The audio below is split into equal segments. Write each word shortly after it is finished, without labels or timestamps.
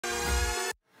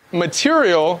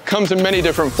Material comes in many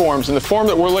different forms, and the form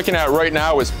that we're looking at right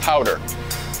now is powder.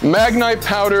 Magnite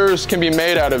powders can be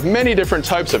made out of many different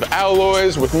types of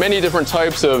alloys with many different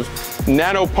types of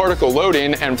nanoparticle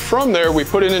loading, and from there we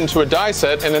put it into a die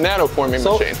set in a nanoforming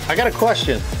machine. I got a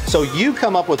question. So you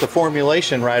come up with the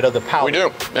formulation, right, of the powder? We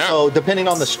do, yeah. So depending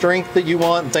on the strength that you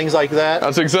want and things like that?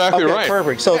 That's exactly right.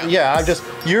 Perfect. So yeah,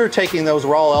 you're taking those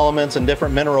raw elements and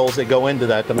different minerals that go into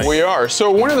that to make. We are.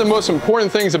 So one of the most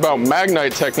important things about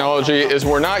Magnite technology is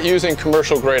we're not using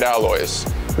commercial grade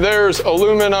alloys. There's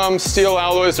aluminum, steel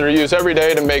alloys that are used every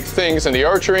day to make things in the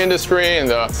archery industry and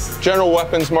the general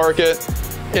weapons market.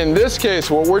 In this case,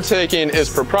 what we're taking is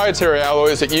proprietary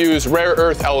alloys that use rare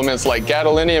earth elements like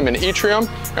gadolinium and yttrium,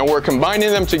 and we're combining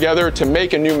them together to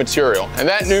make a new material. And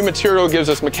that new material gives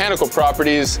us mechanical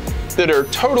properties that are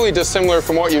totally dissimilar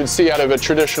from what you'd see out of a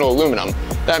traditional aluminum.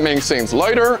 That makes things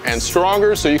lighter and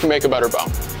stronger so you can make a better bow.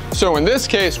 So in this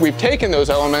case, we've taken those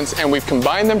elements and we've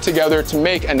combined them together to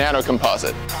make a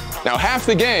nano-composite. Now, half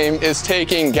the game is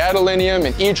taking gadolinium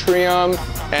and yttrium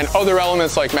and other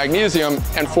elements like magnesium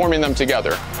and forming them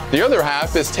together. The other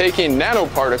half is taking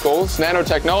nanoparticles,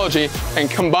 nanotechnology, and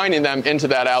combining them into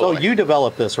that alloy. So you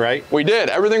developed this, right? We did.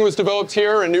 Everything was developed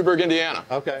here in Newburgh, Indiana.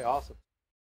 Okay, awesome.